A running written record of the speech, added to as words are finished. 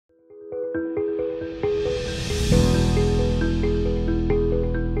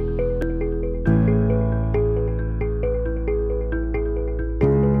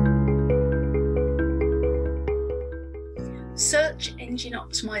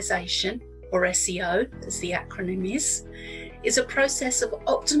optimization, or SEO as the acronym is a process of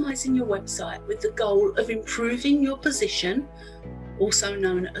optimizing your website with the goal of improving your position, also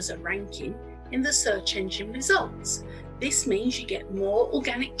known as a ranking, in the search engine results. This means you get more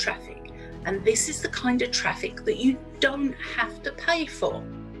organic traffic, and this is the kind of traffic that you don't have to pay for.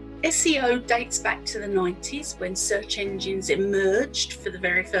 SEO dates back to the 90s when search engines emerged for the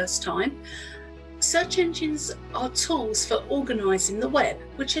very first time. Search engines are tools for organizing the web,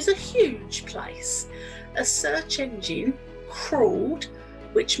 which is a huge place. A search engine crawled,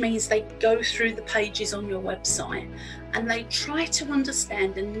 which means they go through the pages on your website and they try to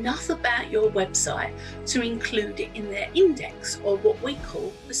understand enough about your website to include it in their index, or what we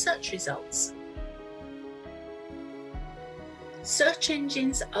call the search results. Search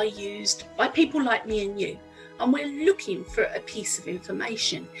engines are used by people like me and you, and we're looking for a piece of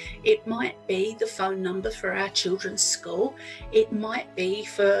information. It might be the phone number for our children's school. It might be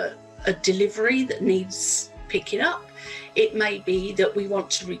for a delivery that needs picking up. It may be that we want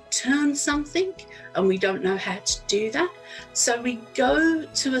to return something and we don't know how to do that. So we go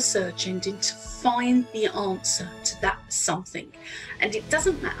to a search engine to find the answer to that something. And it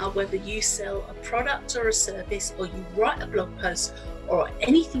doesn't matter whether you sell a product or a service, or you write a blog post or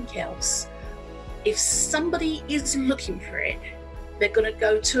anything else. If somebody is looking for it, they're going to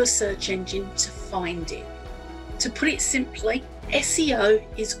go to a search engine to find it. To put it simply, SEO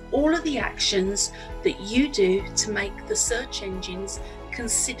is all of the actions that you do to make the search engines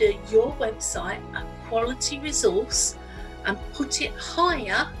consider your website a quality resource and put it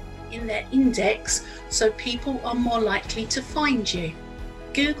higher in their index so people are more likely to find you.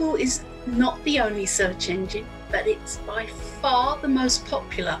 Google is not the only search engine, but it's by far the most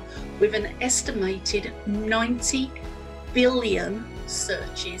popular, with an estimated 90 billion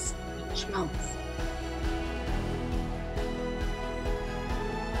searches each month.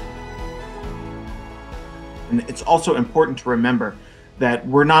 And it's also important to remember that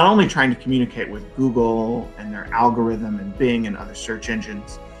we're not only trying to communicate with Google and their algorithm and Bing and other search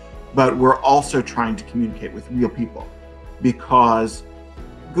engines, but we're also trying to communicate with real people, because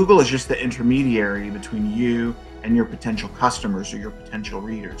Google is just the intermediary between you and your potential customers or your potential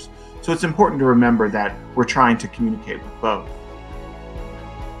readers. So it's important to remember that we're trying to communicate with both.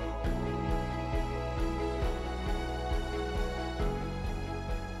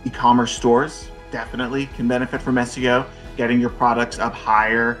 E-commerce stores definitely can benefit from SEO, getting your products up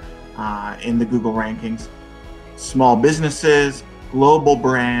higher in the Google rankings. Small businesses, global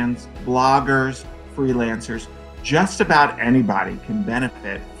brands, bloggers, freelancers, just about anybody can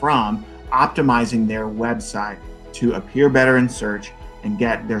benefit from optimizing their website to appear better in search and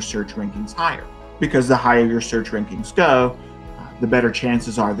get their search rankings higher. Because the higher your search rankings go, the better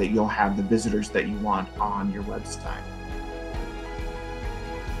chances are that you'll have the visitors that you want on your website.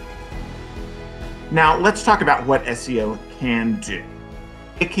 Now, let's talk about what SEO can do.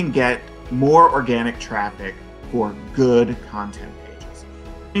 It can get more organic traffic for good content pages.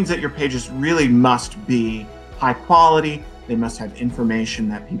 It means that your pages really must be high quality. They must have information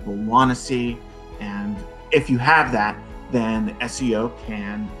that people want to see. And if you have that, then SEO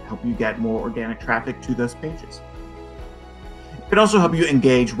can help you get more organic traffic to those pages. It can also help you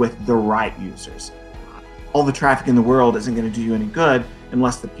engage with the right users. All the traffic in the world isn't going to do you any good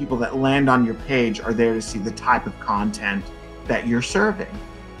unless the people that land on your page are there to see the type of content that you're serving.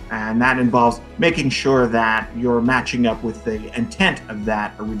 And that involves making sure that you're matching up with the intent of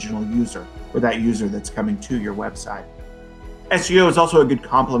that original user, or that user that's coming to your website. SEO is also a good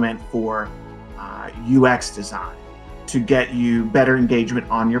complement for UX design to get you better engagement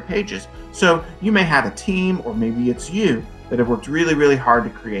on your pages. So you may have a team, or maybe it's you, that have worked really, really hard to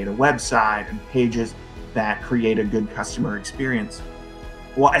create a website and pages that create a good customer experience.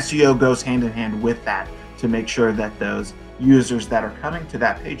 Well, SEO goes hand in hand with that to make sure that those users that are coming to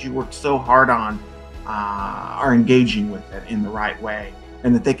that page you worked so hard on are engaging with it in the right way,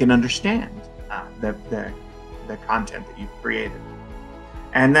 and that they can understand the content that you've created.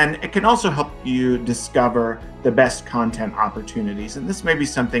 And then it can also help you discover the best content opportunities. And this may be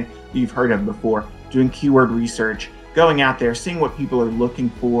something you've heard of before, doing keyword research, going out there, seeing what people are looking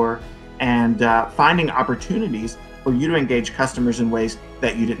for, and finding opportunities for you to engage customers in ways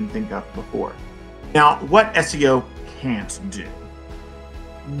that you didn't think of before. Now, what SEO can't do?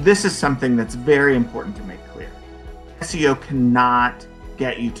 This is something that's very important to make clear. SEO cannot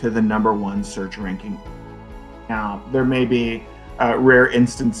get you to the #1 search ranking. Now, there may be rare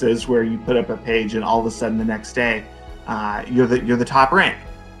instances where you put up a page and all of a sudden the next day you're the top rank.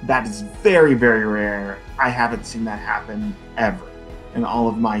 That is very, very rare. I haven't seen that happen ever in all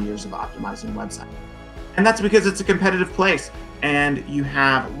of my years of optimizing websites. And that's because it's a competitive place. and you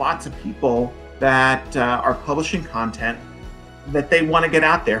have lots of people that are publishing content that they want to get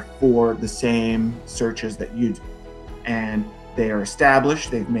out there for the same searches that you do. And they are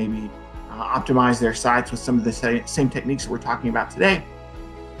established, they've maybe optimized their sites with some of the same techniques that we're talking about today,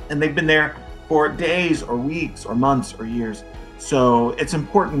 and they've been there for days or weeks or months or years. So it's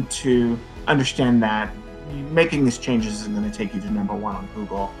important to understand that making these changes isn't going to take you to #1 on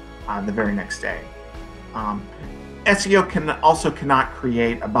Google the very next day. SEO cannot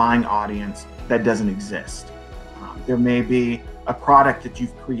create a buying audience that doesn't exist. There may be a product that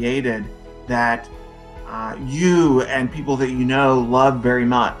you've created that you and people that you know love very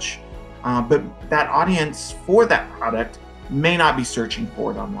much, but that audience for that product may not be searching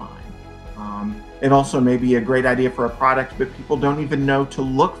for it online. It also may be a great idea for a product, but people don't even know to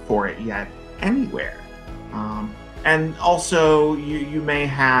look for it yet anywhere. And also you may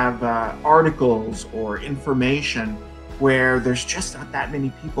have articles or information where there's just not that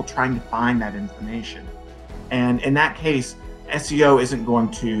many people trying to find that information. And in that case, SEO isn't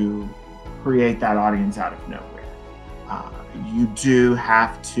going to create that audience out of nowhere. You do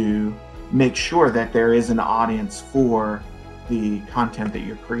have to make sure that there is an audience for the content that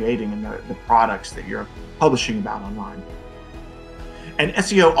you're creating and the products that you're publishing about online. And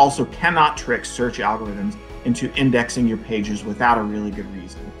SEO also cannot trick search algorithms into indexing your pages without a really good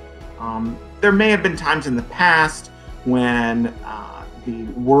reason. There may have been times in the past when the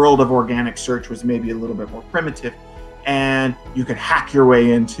world of organic search was maybe a little bit more primitive, and you could hack your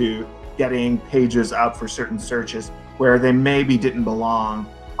way into getting pages up for certain searches where they maybe didn't belong,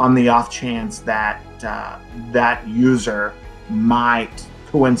 on the off chance that that user might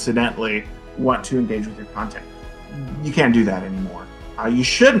coincidentally want to engage with your content. You can't do that anymore. You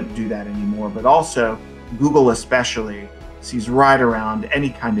shouldn't do that anymore, but also Google especially sees right around any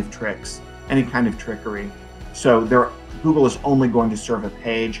kind of tricks, any kind of trickery. So Google is only going to serve a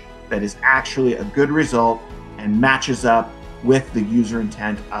page that is actually a good result and matches up with the user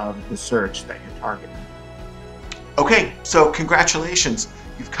intent of the search that you're targeting. Okay, so congratulations.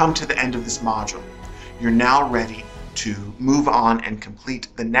 You've come to the end of this module. You're now ready to move on and complete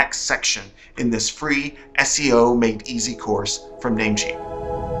the next section in this free SEO Made Easy course from Namecheap.